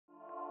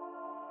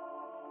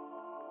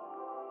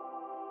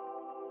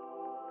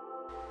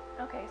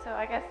Okay, so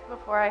I guess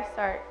before I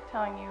start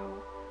telling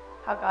you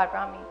how God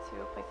brought me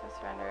to a place of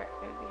surrender, it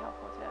would be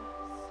helpful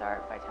to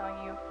start by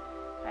telling you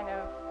kind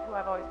of who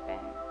I've always been.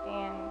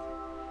 And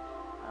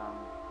um,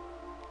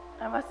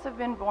 I must have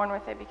been born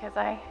with it because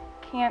I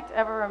can't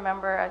ever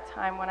remember a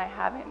time when I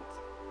haven't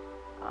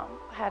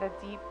had a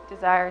deep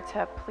desire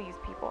to please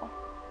people.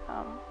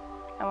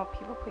 I'm a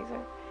people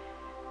pleaser.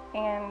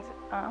 And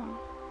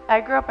I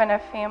grew up in a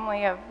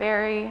family of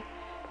very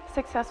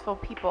successful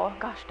people.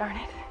 Gosh darn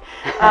it.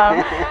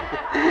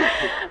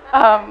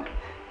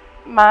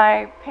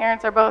 My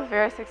parents are both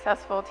very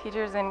successful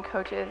teachers and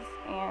coaches,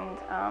 and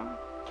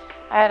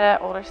I had an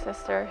older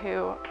sister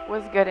who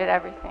was good at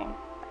everything.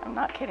 I'm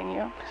not kidding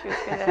you. She was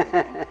good at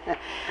everything.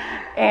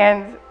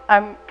 And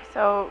I'm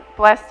so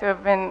blessed to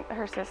have been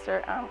her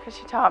sister because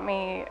she taught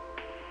me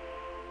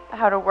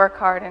how to work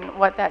hard and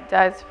what that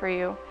does for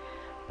you.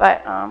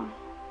 But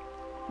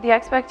the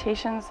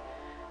expectations,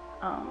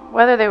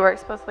 whether they were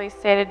explicitly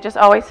stated, just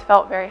always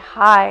felt very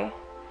high.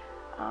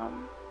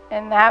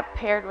 And that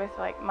paired with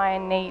like my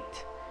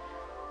innate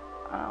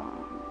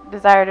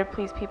desire to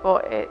please people,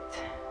 it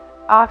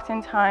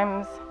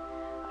oftentimes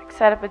like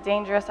set up a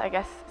dangerous, I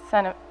guess,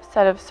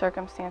 set of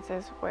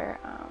circumstances where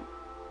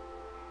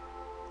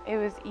it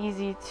was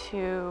easy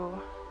to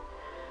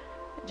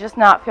just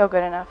not feel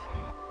good enough.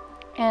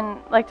 And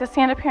like to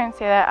stand up here and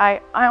say that, I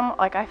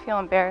feel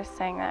embarrassed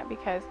saying that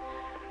because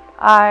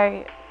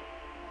I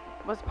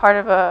was part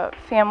of a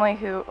family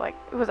who like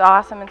was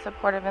awesome and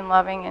supportive and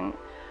loving, and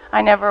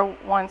I never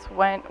once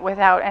went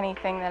without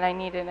anything that I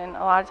needed, and a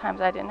lot of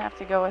times I didn't have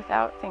to go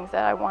without things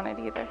that I wanted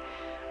either.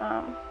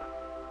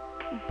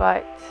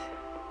 But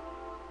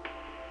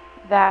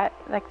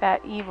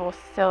that evil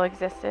still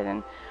existed,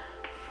 and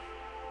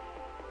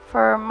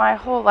for my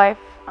whole life,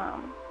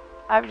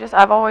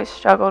 I've always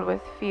struggled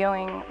with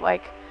feeling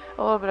like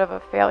a little bit of a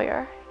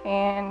failure,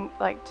 and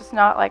like just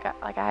not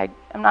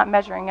I'm not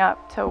measuring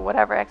up to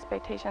whatever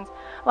expectations.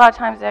 A lot of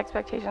times the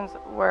expectations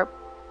were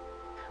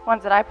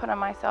ones that I put on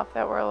myself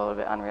that were a little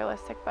bit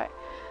unrealistic, but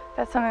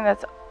that's something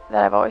that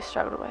I've always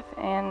struggled with.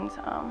 And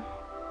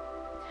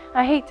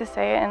I hate to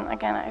say it, and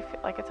again I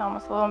feel like it's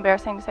almost a little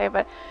embarrassing to say it,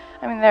 but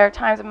I mean there are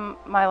times in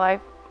my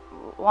life,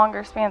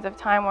 longer spans of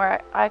time,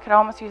 where I could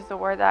almost use the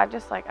word that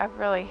I've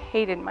really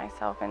hated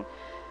myself. And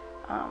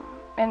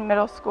in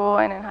middle school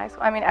and in high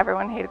school, I mean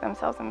everyone hated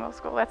themselves in middle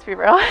school, let's be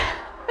real.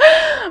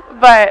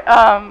 but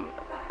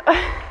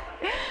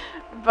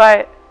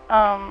but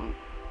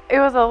it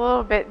was a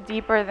little bit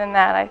deeper than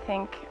that, I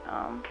think.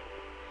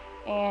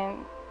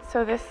 And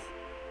so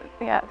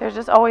there's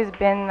just always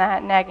been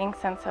that nagging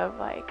sense of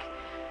like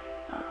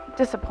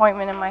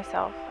disappointment in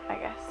myself, I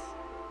guess.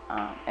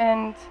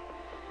 And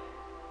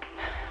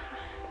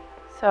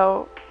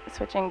so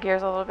switching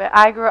gears a little bit,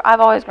 I've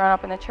always grown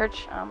up in the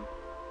church.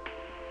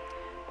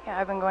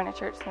 I've been going to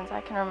church since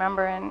I can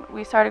remember, and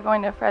we started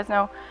going to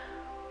Fresno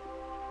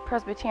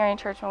Presbyterian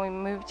Church when we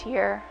moved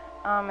here,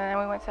 and then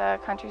we went to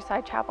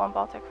Countryside Chapel in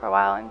Baltic for a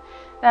while, and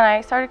then I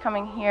started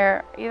coming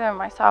here either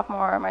my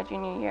sophomore or my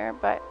junior year,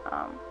 but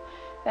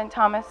then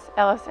Thomas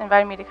Ellis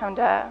invited me to come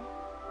to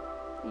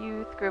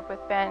youth group with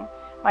Ben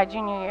my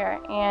junior year,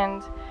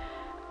 and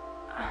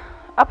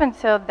up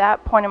until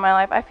that point in my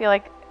life, I feel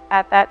like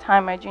at that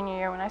time, my junior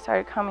year, when I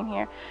started coming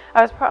here,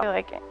 I was probably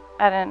like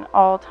at an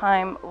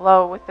all-time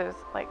low with those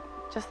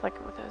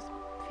with those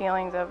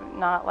feelings of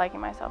not liking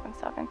myself and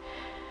stuff.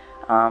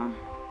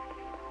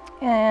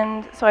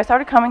 And so I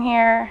started coming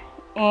here,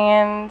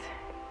 and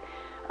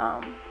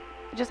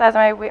just as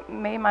I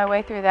made my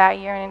way through that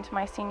year and into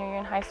my senior year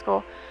in high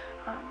school,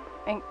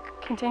 and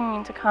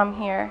continuing to come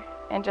here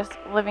and just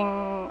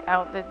living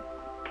out the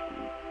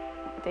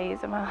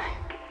days of my life,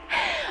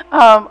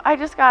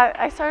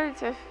 I started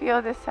to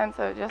feel this sense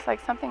of just like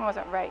something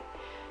wasn't right,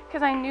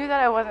 because I knew that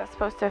I wasn't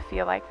supposed to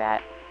feel like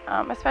that,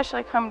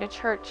 especially coming to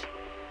church,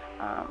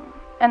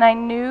 and I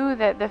knew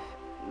that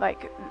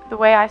the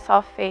way I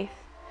saw faith,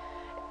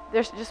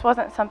 there just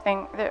wasn't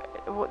something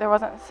there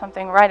wasn't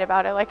something right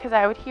about it, like because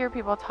I would hear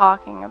people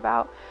talking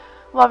about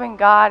loving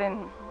God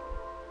and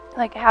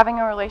like having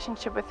a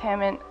relationship with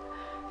Him, and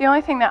the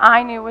only thing that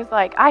I knew was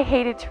like I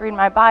hated to read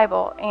my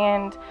Bible,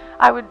 and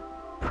I would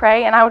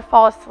pray and I would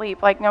fall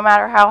asleep like no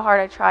matter how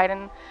hard I tried,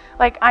 and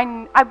like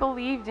I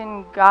believed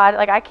in God.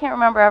 Like I can't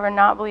remember ever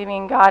not believing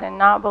in God and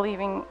not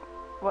believing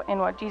in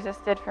what Jesus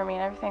did for me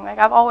and everything. Like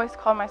I've always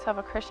called myself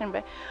a Christian,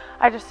 but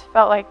I just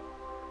felt like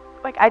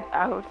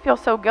I would feel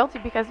so guilty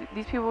because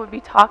these people would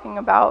be talking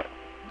about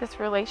this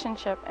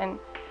relationship, and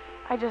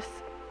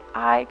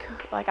I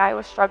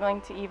was struggling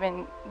to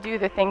even do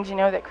the things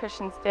that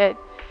Christians did.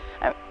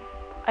 I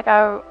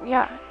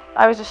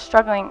was just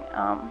struggling,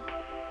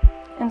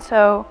 and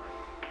so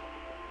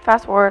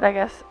fast forward, I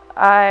guess,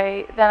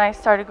 I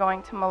started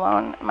going to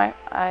Malone.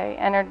 I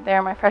entered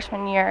there my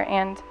freshman year,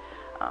 and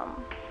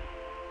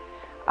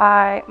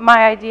my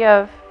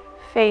idea of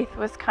faith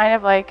was kind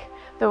of like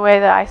the way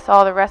that I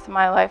saw the rest of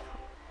my life,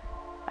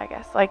 I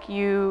guess. Like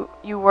you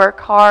work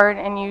hard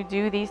and you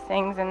do these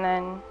things, and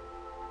then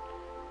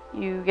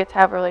you get to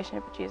have a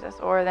relationship with Jesus,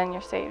 or then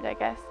you're saved, I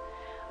guess.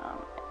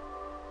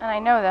 and I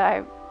know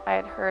that I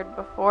had heard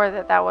before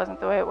that that wasn't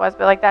the way it was,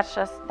 but like that's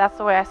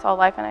the way I saw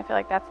life, and I feel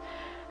like that's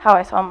how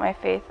I saw my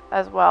faith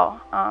as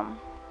well.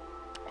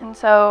 And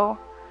so,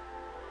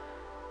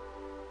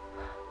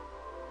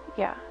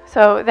 yeah.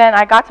 So then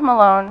I got to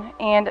Malone,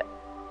 and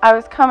I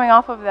was coming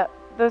off of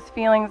those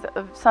feelings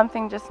of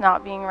something just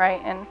not being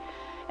right,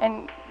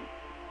 and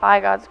by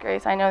God's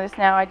grace, I know this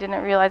now. I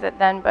didn't realize it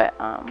then, but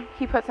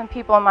He put some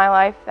people in my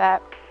life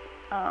that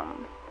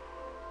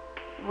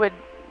would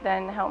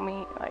then help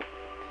me like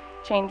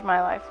change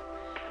my life.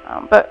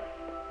 But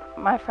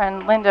my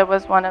friend Linda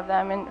was one of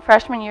them. In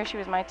freshman year, she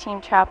was my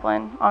team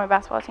chaplain on my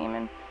basketball team,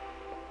 and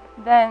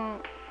then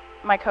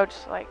my coach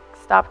like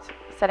stopped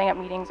setting up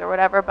meetings or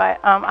whatever. But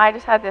I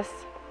just had this.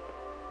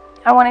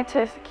 I wanted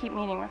to keep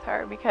meeting with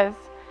her because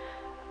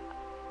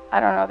I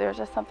don't know, there was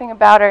just something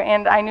about her,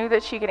 and I knew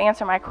that she could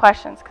answer my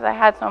questions because I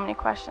had so many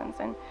questions,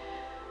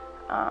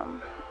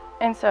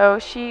 and so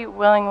she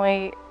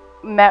willingly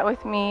met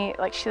with me.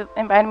 Like, she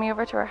invited me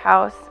over to her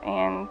house,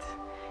 and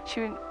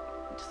she would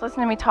just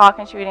listen to me talk,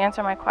 and she would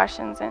answer my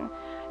questions, and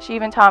she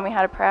even taught me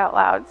how to pray out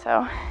loud,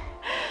 so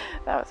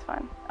that was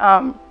fun.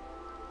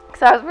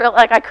 So I was real,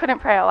 like, I couldn't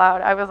pray out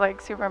loud. I was like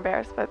super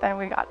embarrassed, but then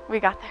we got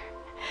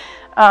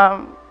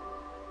there.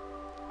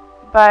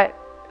 But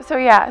so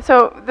yeah,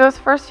 so those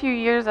first few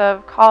years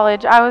of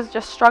college, I was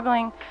just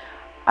struggling.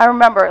 I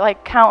remember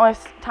like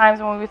countless times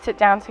when we would sit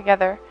down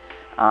together,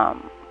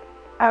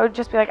 I would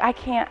just be like, I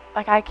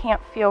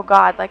can't feel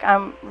God. Like,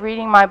 I'm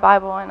reading my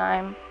Bible and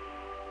I'm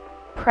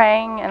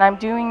praying and I'm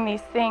doing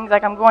these things,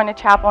 like I'm going to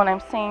chapel and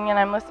I'm singing and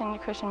I'm listening to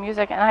Christian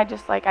music, and I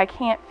just like, I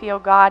can't feel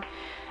God.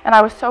 And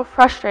I was so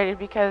frustrated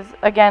because,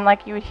 again,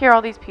 like you would hear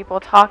all these people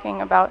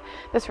talking about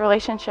this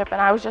relationship, and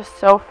I was just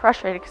so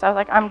frustrated because I was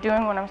like, I'm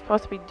doing what I'm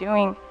supposed to be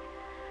doing,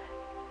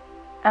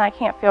 and I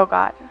can't feel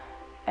God.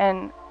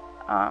 And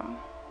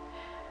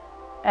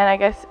I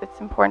guess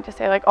it's important to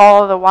say, like,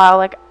 all the while,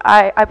 like,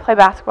 I play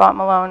basketball at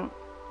Malone,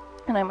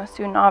 and I'm a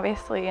student,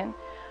 obviously, and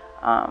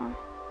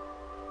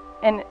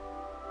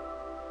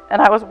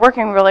I was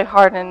working really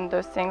hard in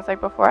those things. Like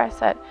before, I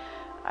said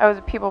I was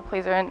a people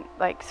pleaser, and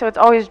like, so it's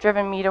always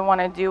driven me to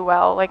want to do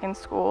well, like in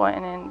school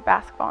and in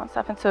basketball and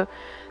stuff. And so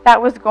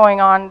that was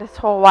going on this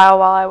whole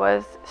while I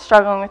was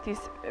struggling with these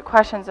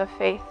questions of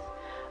faith.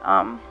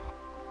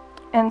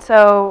 And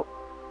so,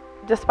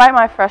 despite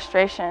my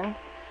frustration,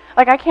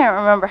 like, I can't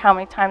remember how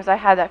many times I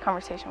had that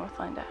conversation with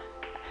Linda,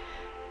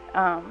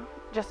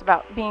 just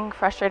about being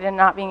frustrated and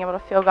not being able to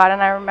feel God.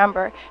 And I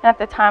remember, and at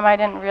the time I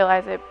didn't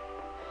realize it,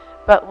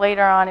 but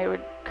later on it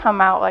would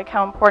come out, like,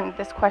 how important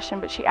this question.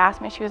 But she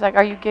asked me, she was like,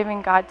 are you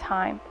giving God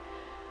time?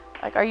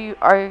 Like, are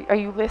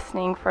you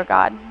listening for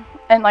God?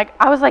 And like,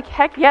 I was like,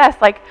 heck yes.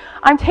 Like,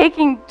 I'm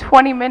taking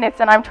 20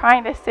 minutes and I'm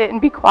trying to sit and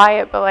be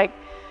quiet, but like,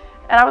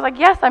 and I was like,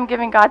 yes, I'm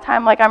giving God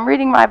time. Like, I'm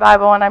reading my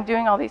Bible and I'm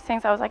doing all these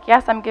things. I was like,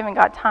 yes, I'm giving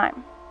God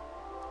time.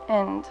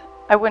 And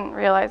I wouldn't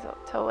realize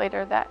until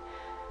later that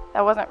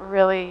that wasn't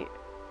really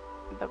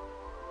the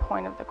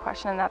point of the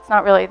question, and that's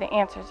not really the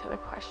answer to the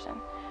question.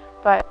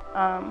 But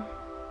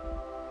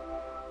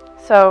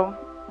so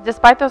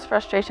despite those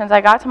frustrations, I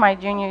got to my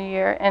junior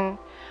year, and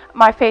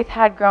my faith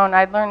had grown.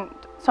 I'd learned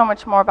so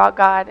much more about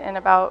God and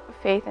about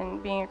faith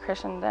and being a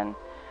Christian than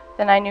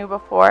I knew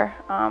before.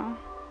 And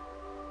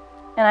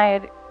I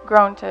had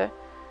grown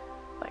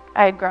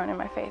in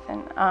my faith,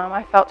 and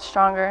I felt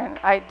stronger, and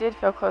I did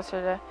feel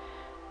closer to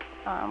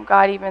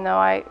God, even though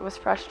I was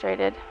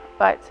frustrated.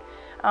 But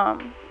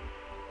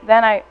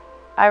then I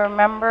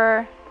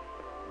remember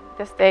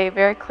this day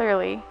very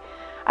clearly.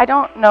 I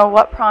don't know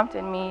what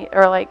prompted me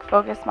or like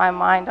focused my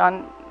mind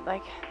on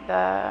like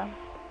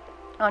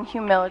on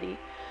humility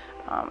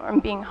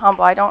and being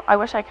humble. I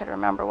wish I could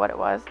remember what it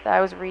was that I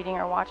was reading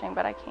or watching,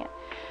 but I can't.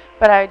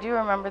 But I do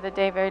remember the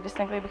day very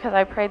distinctly because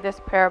I prayed this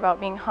prayer about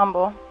being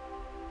humble.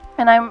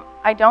 And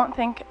I don't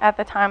think at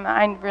the time that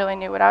I really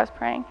knew what I was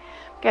praying,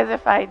 because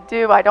if I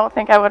do, I don't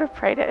think I would have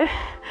prayed it.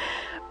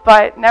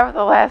 But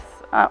nevertheless,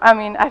 I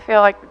mean, I feel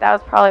like that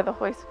was probably the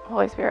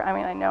Holy Spirit. I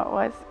mean, I know it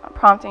was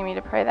prompting me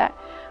to pray that.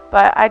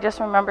 But I just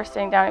remember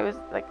sitting down. It was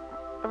like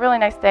a really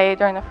nice day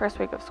during the first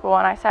week of school,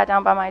 and I sat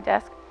down by my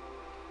desk,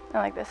 and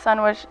like the sun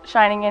was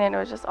shining in, and it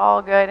was just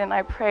all good. And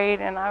I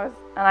prayed, and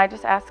I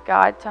just asked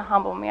God to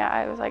humble me.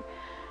 I was like,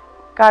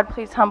 God,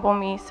 please humble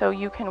me so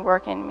you can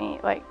work in me.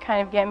 Like,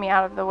 kind of get me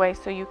out of the way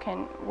so you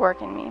can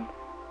work in me.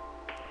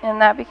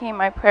 And that became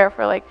my prayer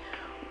for like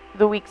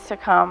the weeks to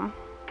come.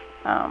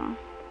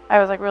 I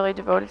was like really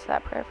devoted to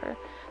that prayer for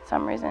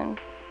some reason.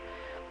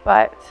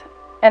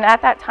 And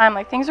at that time,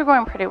 like, things were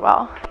going pretty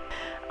well.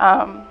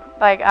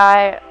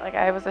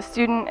 I was a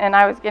student, and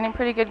I was getting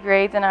pretty good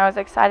grades, and I was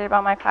excited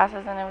about my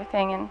classes and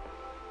everything.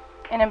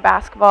 And in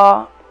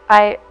basketball,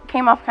 I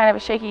came off kind of a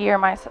shaky year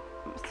my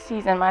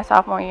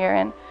sophomore year,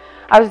 and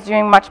I was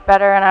doing much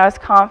better, and I was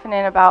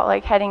confident about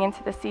like heading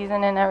into the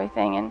season and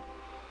everything. And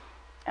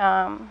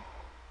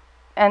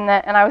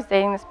I was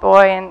dating this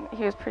boy, and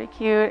he was pretty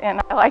cute,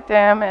 and I liked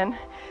him, and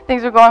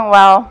things were going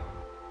well.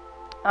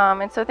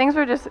 And so things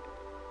were just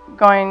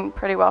going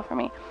pretty well for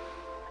me.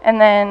 And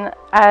then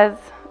as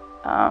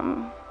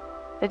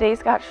the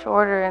days got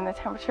shorter and the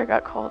temperature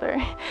got colder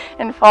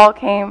and fall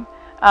came,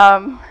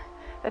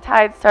 the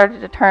tide started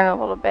to turn a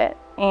little bit,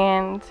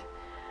 and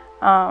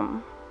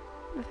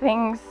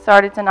things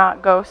started to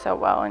not go so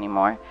well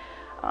anymore.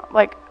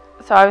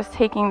 So I was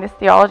taking this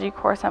theology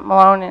course at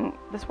Malone and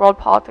this world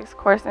politics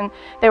course, and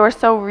they were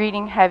so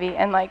reading heavy,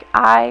 and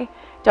I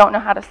don't know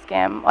how to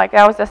skim.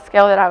 That was a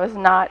skill that I was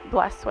not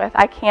blessed with.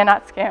 I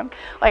cannot skim.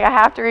 I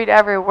have to read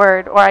every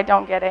word or I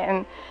don't get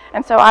it.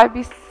 And so I'd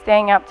be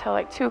staying up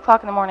till 2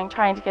 o'clock in the morning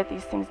trying to get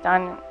these things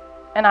done.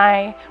 And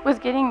I was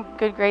getting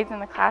good grades in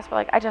the class,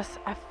 but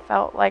I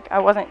felt like I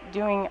wasn't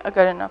doing a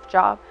good enough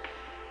job.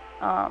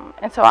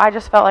 And so I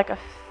just felt I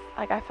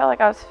felt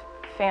like I was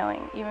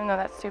failing, even though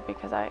that's stupid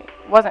because I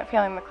wasn't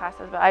failing the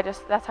classes, but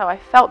that's how I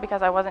felt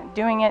because I wasn't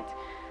doing it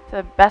to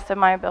the best of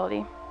my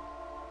ability.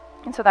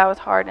 And so that was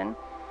hard. And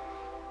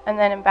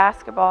then in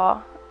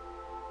basketball,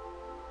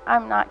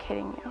 I'm not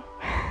kidding you.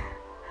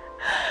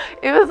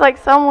 It was like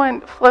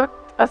someone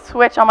flipped a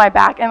switch on my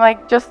back and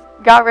just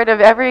got rid of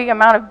every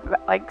amount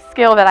of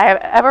skill that I have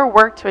ever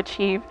worked to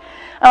achieve.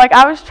 And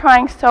I was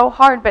trying so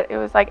hard, but it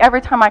was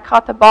every time I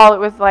caught the ball, it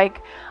was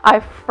I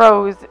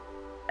froze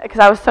because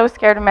I was so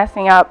scared of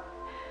messing up.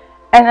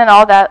 And then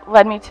all that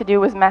led me to do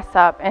was mess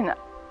up. And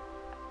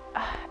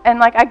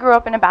I grew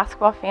up in a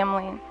basketball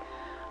family,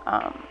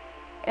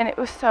 and it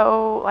was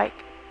so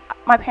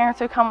my parents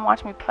would come and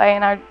watch me play,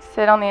 and I'd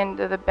sit on the end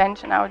of the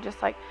bench, and I would just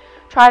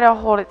try to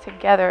hold it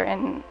together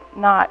and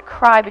not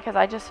cry because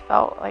I just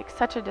felt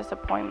such a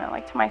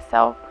disappointment, to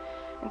myself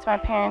and to my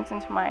parents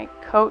and to my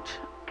coach,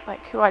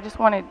 who I just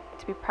wanted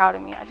to be proud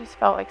of me. I just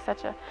felt like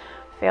such a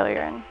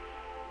failure.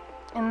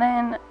 And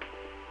then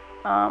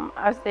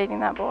I was dating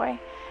that boy,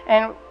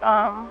 and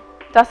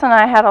Dustin and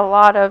I had a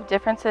lot of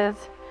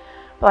differences,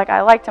 but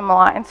I liked him a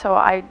lot, and so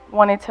I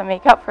wanted to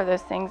make up for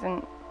those things.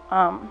 And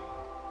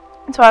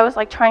so I was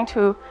trying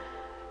to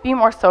be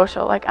more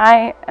social.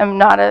 I am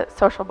not a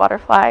social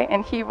butterfly,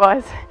 and he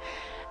was.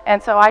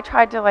 And so I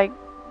tried to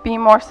be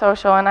more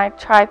social, and I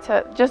tried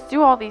to just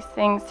do all these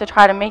things to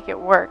try to make it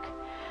work.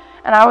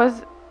 And I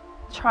was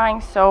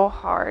trying so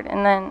hard.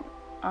 And then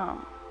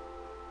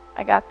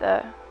I got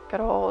the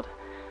good old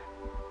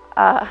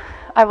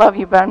I love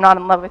you, but I'm not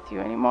in love with you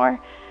anymore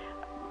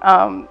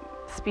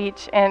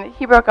speech. And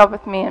he broke up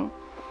with me,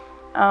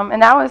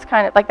 and that was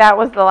kind of that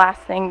was the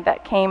last thing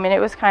that came, and it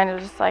was kind of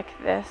just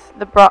the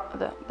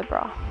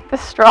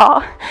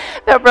straw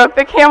that broke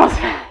the camel's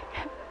back.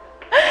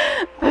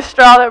 The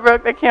straw that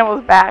broke the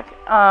camel's back.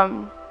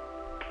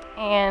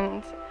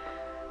 And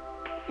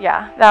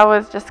yeah, that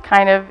was just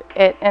kind of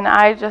it. And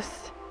I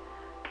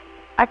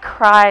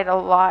cried a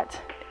lot.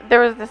 There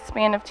was this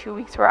span of 2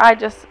 weeks where I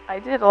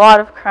did a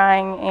lot of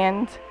crying,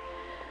 and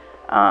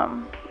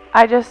I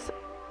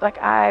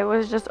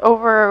was just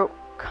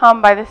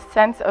overcome by this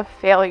sense of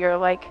failure.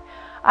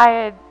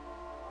 I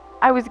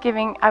was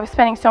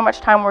spending so much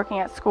time working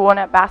at school and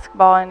at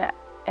basketball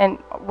and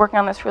working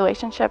on this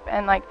relationship,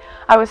 and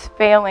I was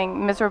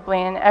failing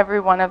miserably in every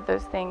one of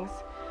those things.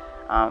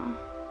 And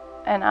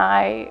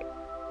I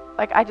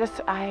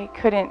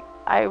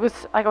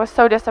was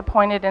so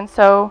disappointed, and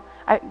so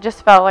I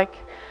just felt like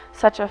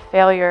such a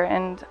failure.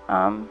 And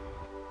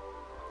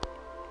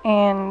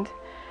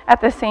at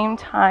the same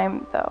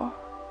time, though,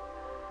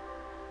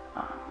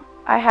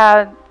 I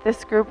had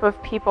this group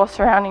of people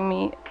surrounding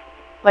me,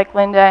 like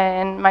Linda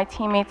and my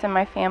teammates and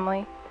my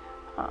family,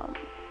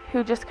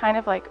 who just kind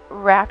of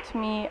wrapped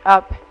me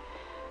up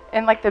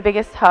in the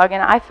biggest hug,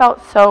 and I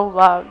felt so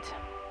loved.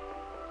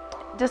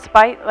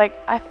 Despite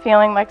I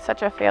feeling like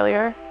such a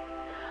failure,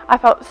 I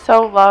felt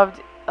so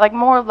loved,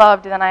 more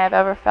loved than I have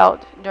ever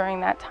felt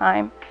during that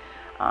time.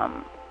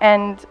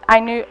 And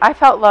I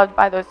felt loved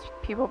by those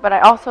people, but I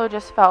also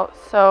just felt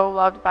so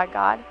loved by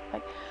God.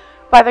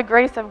 By the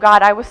grace of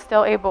God, I was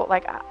still able,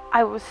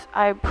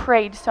 I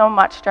prayed so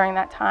much during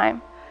that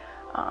time.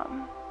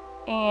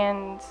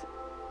 And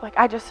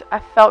I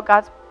felt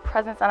God's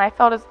presence, and I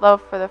felt His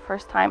love for the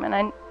first time.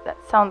 And that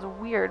sounds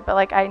weird,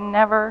 but I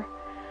never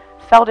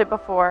felt it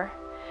before.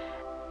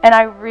 And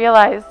I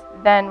realized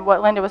then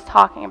what Linda was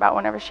talking about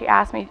whenever she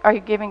asked me, are you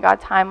giving God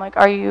time?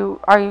 Are you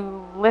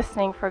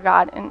listening for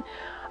God? And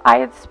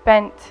I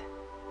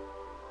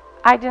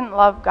didn't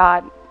love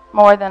God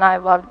more than I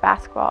loved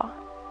basketball,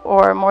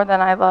 or more than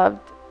I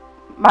loved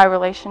my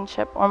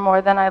relationship, or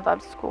more than I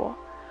loved school.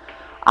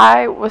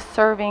 I was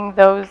serving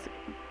those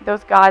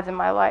gods in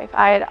my life.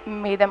 I had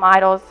made them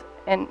idols,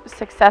 and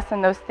success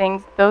in those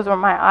things, those were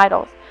my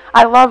idols.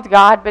 I loved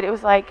God, but it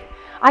was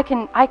I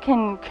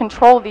can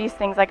control these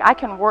things. I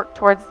can work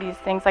towards these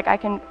things. I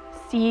can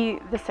see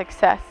the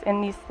success in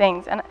these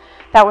things. And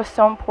that was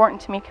so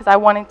important to me because I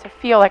wanted to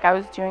feel like I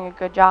was doing a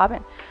good job.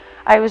 And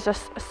I was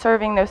just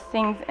serving those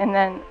things. And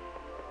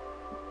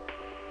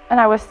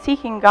I was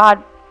seeking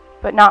God,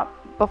 but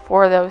not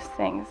before those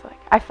things.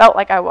 I felt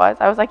like I was.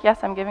 I was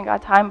yes, I'm giving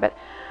God time, but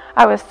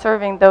I was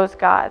serving those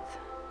gods.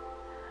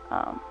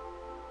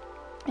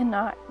 And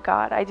not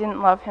God. I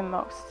didn't love Him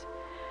most.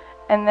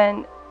 And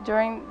then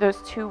during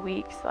those 2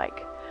 weeks,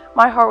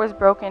 my heart was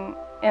broken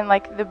in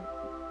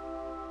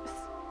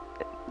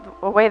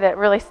a way that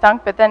really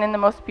stunk, but then in the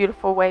most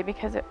beautiful way,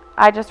 because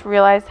I just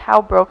realized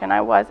how broken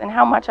I was and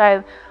how much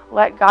I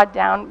let God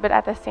down. But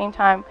at the same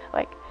time,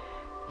 like,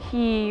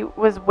 he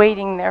was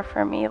waiting there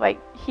for me. Like,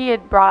 he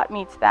had brought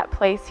me to that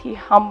place. He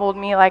humbled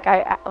me, like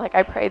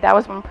I prayed. That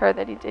was one prayer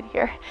that he did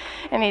hear,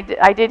 and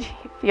I did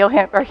feel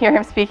him or hear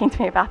him speaking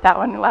to me about that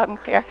one loud and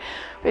clear.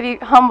 But he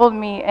humbled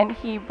me, and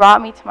he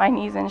brought me to my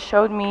knees and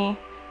showed me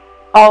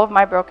all of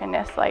my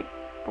brokenness, like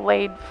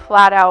laid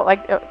flat out.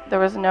 Like, there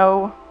was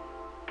no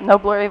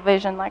blurry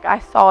vision. Like, I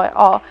saw it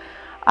all.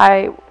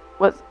 I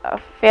was a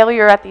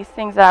failure at these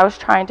things that I was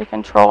trying to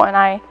control, and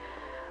I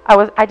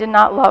did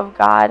not love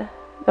God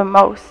the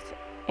most,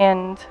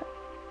 and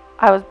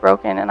I was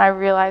broken, and I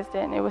realized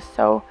it, and it was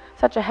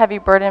such a heavy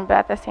burden. But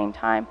at the same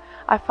time,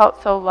 I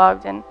felt so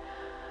loved, and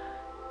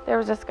there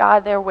was this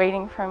God there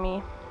waiting for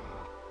me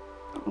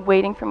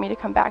to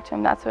come back to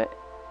him. That's what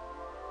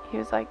he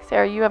was like,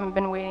 Sarah, you haven't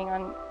been waiting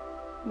on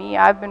me,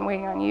 I've been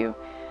waiting on you,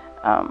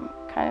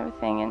 kind of a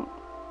thing. And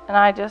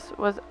I just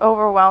was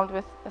overwhelmed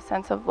with a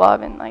sense of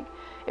love, and like,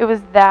 it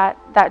was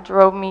that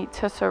drove me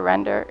to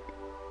surrender.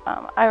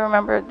 I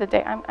remember the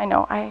day. I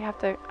know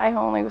I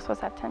only was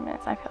supposed to have 10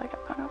 minutes. I feel like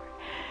I've gone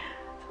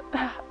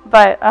over.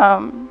 But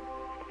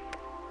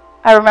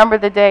I remember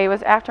the day. It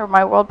was after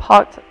my world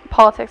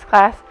politics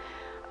class.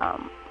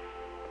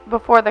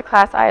 Before the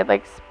class, I had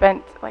like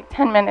spent like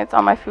 10 minutes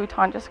on my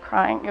futon just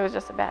crying. It was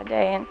just a bad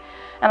day, and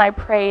I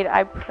prayed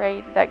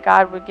that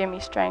God would give me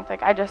strength.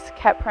 Like, I just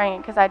kept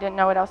praying because I didn't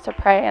know what else to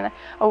pray, and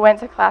I went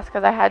to class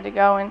because I had to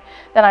go, and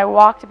then I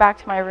walked back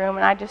to my room,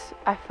 and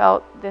I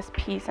felt this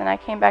peace, and I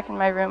came back in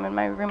my room, and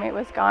my roommate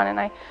was gone, and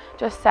I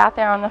just sat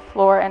there on the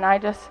floor, and I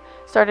just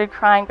started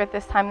crying. But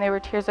this time they were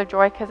tears of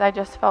joy because I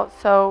just felt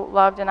so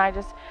loved, and I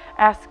just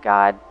asked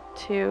God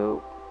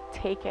to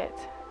take it.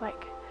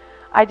 Like,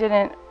 I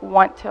didn't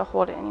want to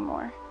hold it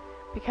anymore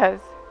because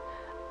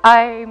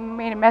I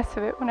made a mess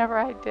of it whenever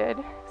I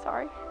did.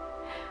 Sorry.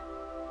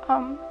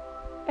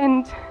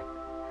 And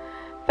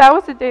that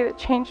was a day that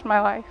changed my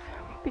life,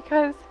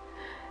 because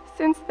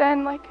since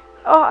then, like,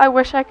 I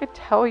wish I could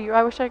tell you.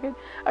 I wish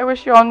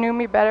you all knew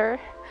me better,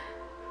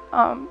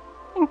 and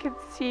could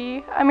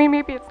see. I mean,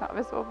 maybe it's not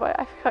visible, but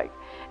I feel like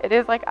it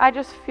is. Like, I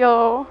just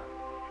feel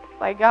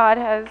like God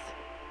has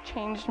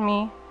changed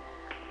me.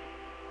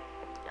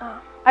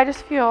 I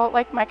just feel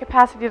like my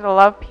capacity to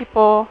love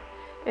people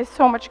is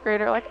so much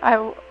greater. Like, I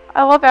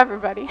love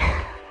everybody.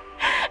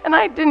 And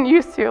I didn't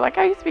used to. Like,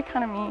 I used to be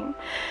kind of mean.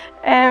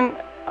 And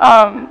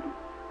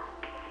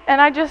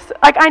I just,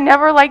 like, I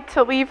never liked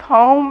to leave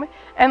home.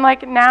 And,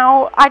 like,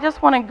 now I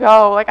just want to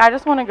go. Like, I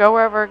just want to go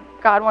wherever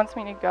God wants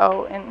me to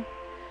go. And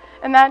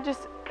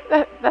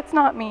that's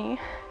not me.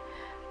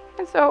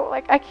 And so,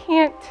 like, I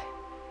can't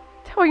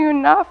tell you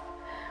enough,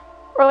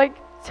 or, like,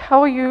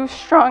 tell you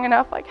strong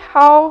enough, like,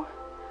 how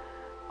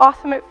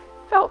awesome it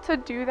felt to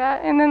do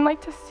that, and then, like,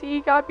 to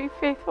see God be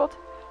faithful to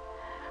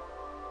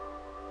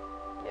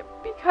it,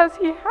 because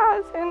he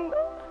has. And,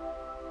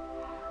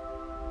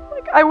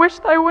 like, I wish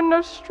that I wouldn't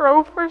have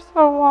strove for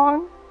so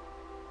long,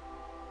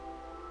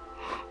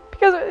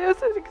 because it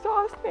was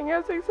exhausting,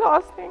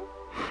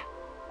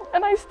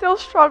 and I still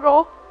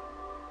struggle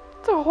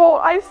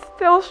I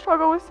still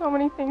struggle with so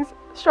many things,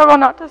 struggle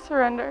not to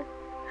surrender.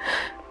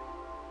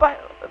 But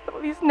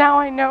at least now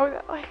I know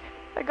that, like,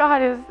 that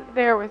God is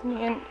there with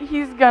me, and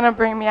he's gonna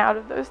bring me out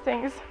of those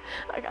things.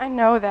 Like, I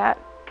know that.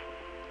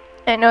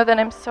 I know that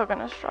I'm still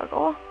gonna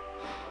struggle,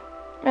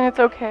 and it's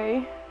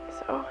okay.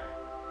 So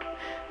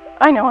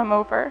I know I'm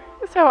over,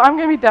 so I'm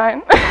gonna be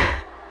done.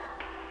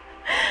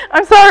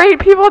 I'm sorry,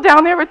 people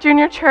down there with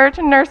junior church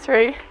and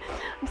nursery.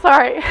 I'm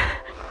sorry.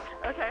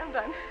 Okay, I'm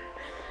done.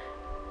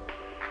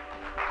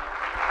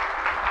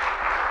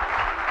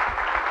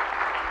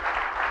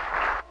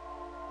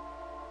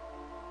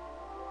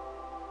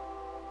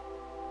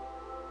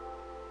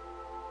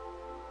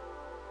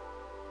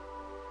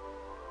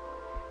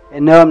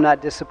 And no, I'm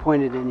not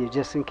disappointed in you,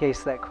 just in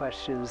case that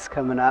question is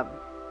coming up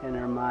in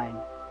her mind.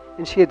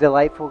 Isn't she a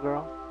delightful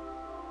girl?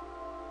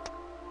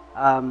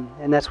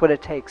 And that's what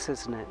it takes,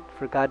 isn't it?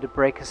 For God to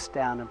break us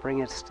down and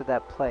bring us to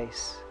that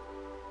place.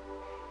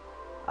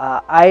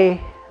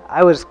 I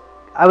was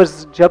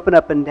jumping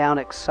up and down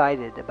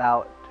excited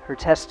about her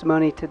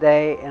testimony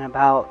today, and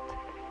about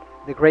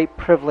the great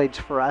privilege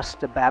for us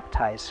to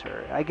baptize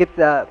her. I get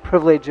the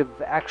privilege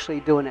of actually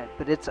doing it,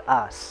 but it's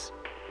us.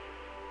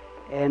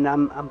 And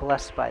I'm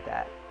blessed by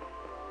that.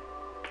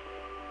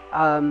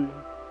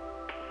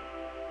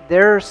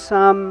 There are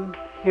some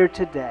here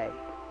today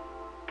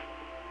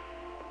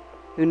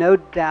who no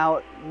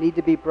doubt need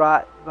to be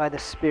brought by the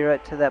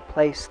Spirit to that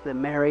place that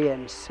Mary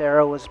and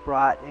Sarah was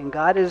brought. And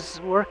God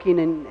is working,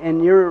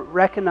 and you're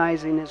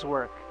recognizing his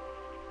work.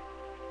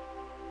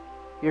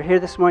 You're here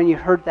this morning, you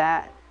heard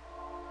that,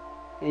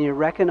 and you're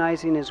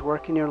recognizing his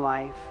work in your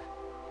life.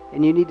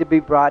 And you need to be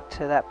brought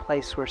to that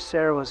place where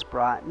Sarah was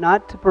brought,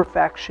 not to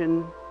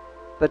perfection,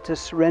 but to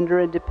surrender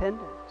and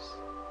dependence.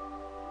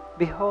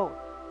 Behold,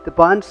 the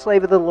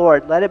bondslave of the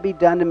Lord, let it be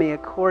done to me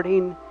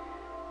according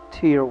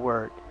to your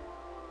word.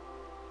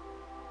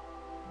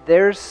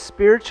 There's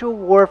spiritual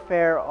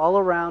warfare all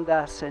around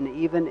us and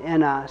even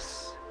in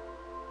us.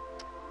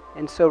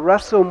 And so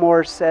Russell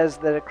Moore says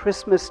that at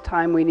Christmas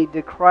time we need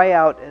to cry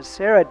out, as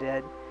Sarah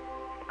did,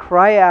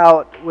 cry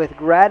out with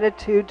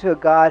gratitude to a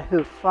God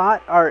who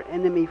fought our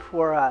enemy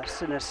for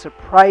us in a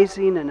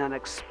surprising and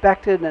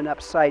unexpected and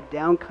upside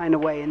down kind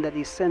of way, and that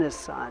He sent His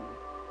Son.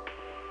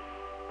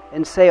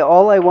 And say,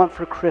 all I want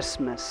for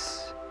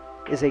Christmas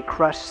is a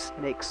crushed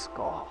snake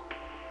skull.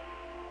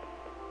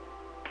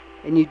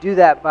 And you do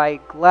that by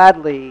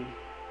gladly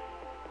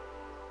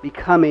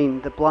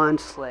becoming the blonde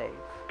slave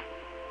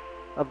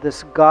of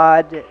this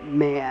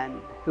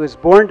God-man who was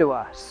born to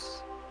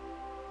us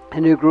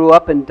and who grew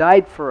up and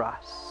died for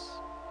us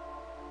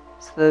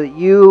so that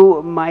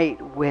you might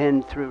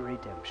win through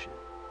redemption.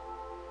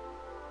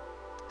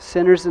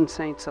 Sinners and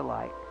saints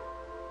alike,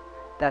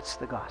 that's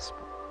the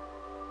gospel.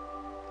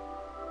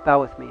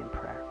 Bow with me in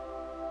prayer.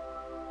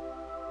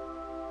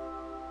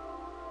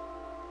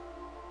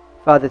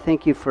 Father,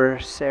 thank you for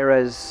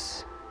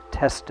Sarah's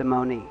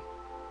testimony.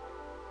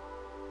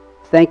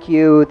 Thank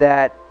you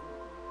that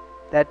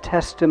that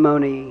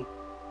testimony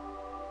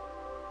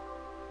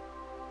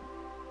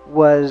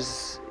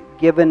was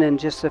given in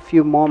just a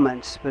few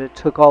moments, but it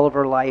took all of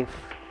her life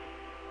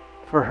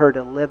for her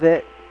to live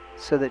it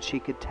so that she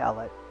could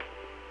tell it.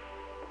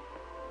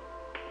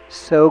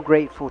 So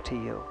grateful to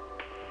you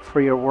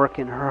for your work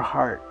in her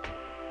heart.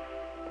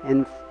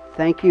 And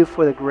thank you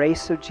for the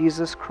grace of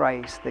Jesus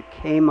Christ that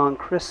came on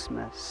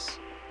Christmas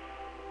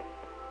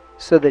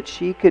so that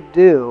she could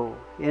do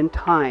in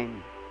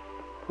time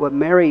what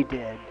Mary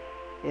did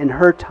in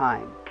her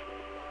time,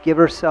 give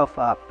herself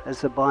up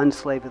as a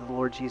bondslave of the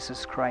Lord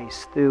Jesus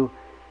Christ through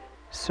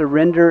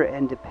surrender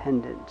and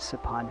dependence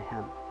upon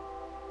Him.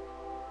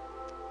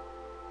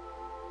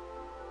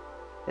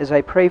 As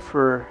I pray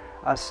for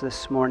us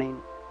this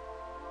morning,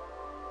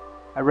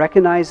 I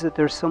recognize that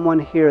there's someone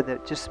here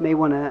that just may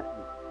want to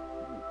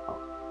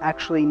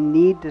actually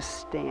need to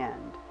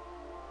stand,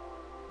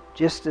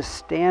 just to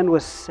stand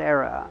with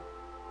Sarah,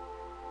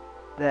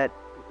 that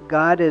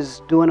God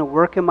is doing a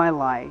work in my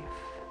life,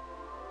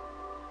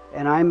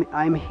 and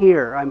I'm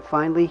here, I'm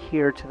finally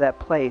here to that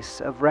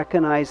place of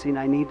recognizing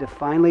I need to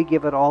finally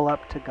give it all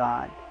up to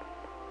God.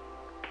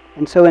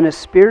 And so in a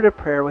spirit of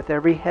prayer with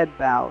every head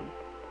bowed,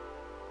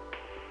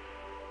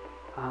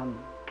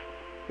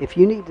 if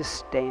you need to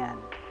stand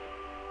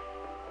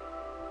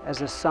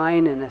as a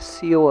sign and a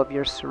seal of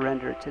your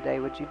surrender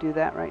today, would you do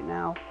that right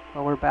now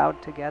while we're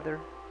bowed together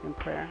in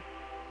prayer?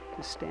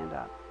 To stand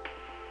up.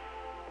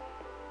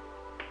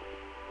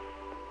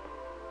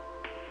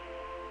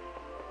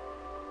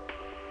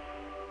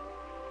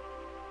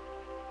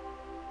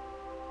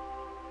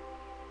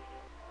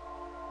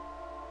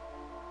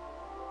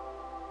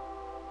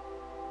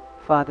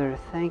 Father,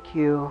 thank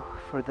you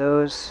for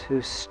those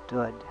who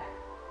stood.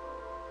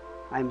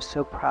 I'm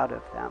so proud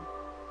of them,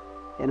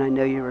 and I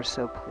know you are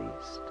so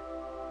pleased.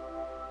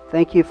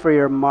 Thank you for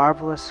your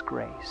marvelous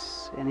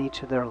grace in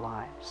each of their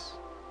lives.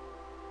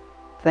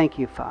 Thank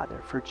you,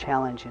 Father, for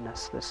challenging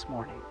us this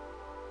morning.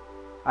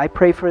 I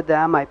pray for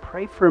them, I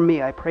pray for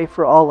me, I pray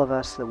for all of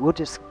us that we'll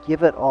just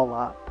give it all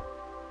up,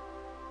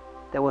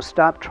 that we'll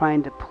stop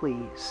trying to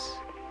please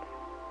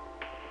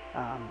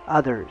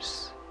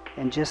others,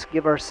 and just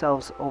give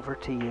ourselves over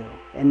to you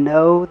and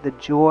know the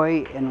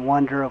joy and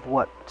wonder of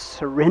what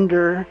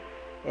surrender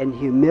and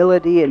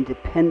humility and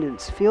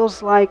dependence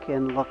feels like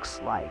and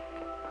looks like.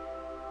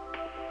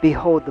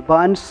 Behold, the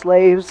bond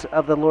slaves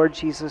of the Lord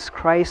Jesus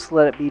Christ,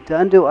 let it be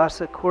done to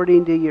us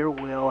according to your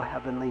will,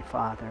 Heavenly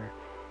Father.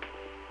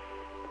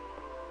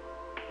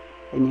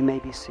 And you may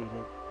be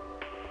seated.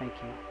 Thank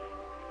you.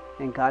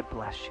 And God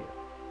bless you.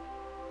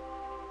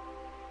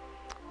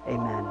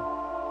 Amen.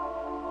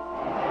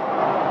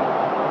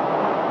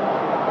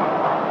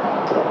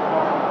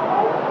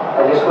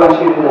 I just want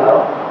you to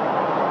know,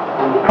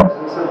 in the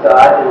presence of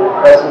God and in the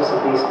presence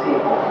of these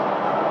people,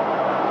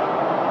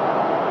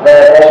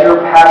 that as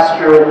your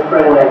pastor and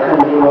friend, I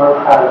couldn't be more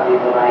proud of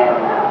you than I am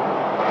now.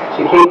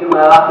 She came to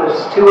my office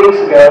 2 weeks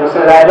ago and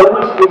said, I don't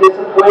want you to be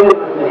disappointed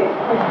with me.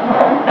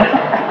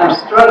 I'm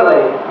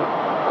struggling.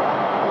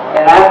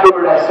 And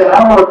afterward I said,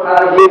 I'm more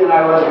proud of you than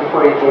I was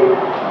before you came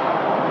in.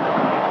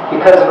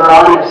 Because of her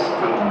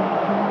honesty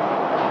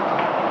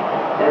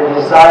and a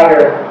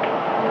desire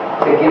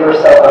to give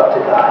herself up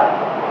to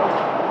God.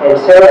 And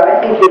Sarah,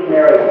 I think you're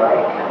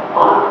Mary-like,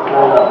 and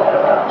I love that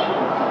about you.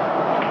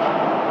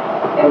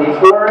 And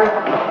before,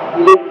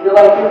 you didn't feel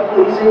like you're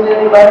pleasing to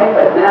anybody,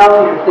 but now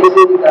you're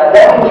pleasing to God.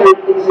 That means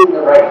you're pleasing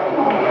the right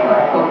people in your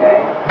life,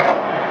 okay?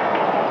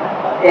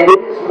 And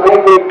it is my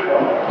great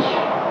privilege,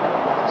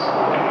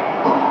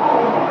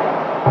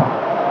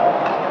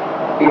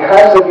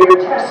 because of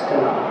your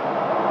testimony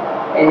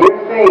and your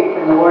faith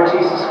in the Lord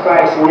Jesus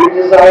Christ and your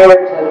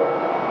desire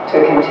to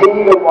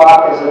continue to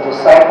walk as a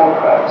disciple of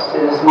Christ.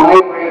 It is my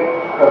great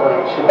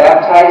privilege to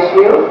baptize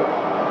you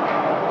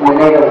in the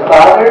name of the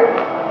Father,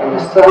 and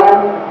the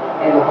Son,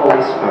 and the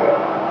Holy Spirit.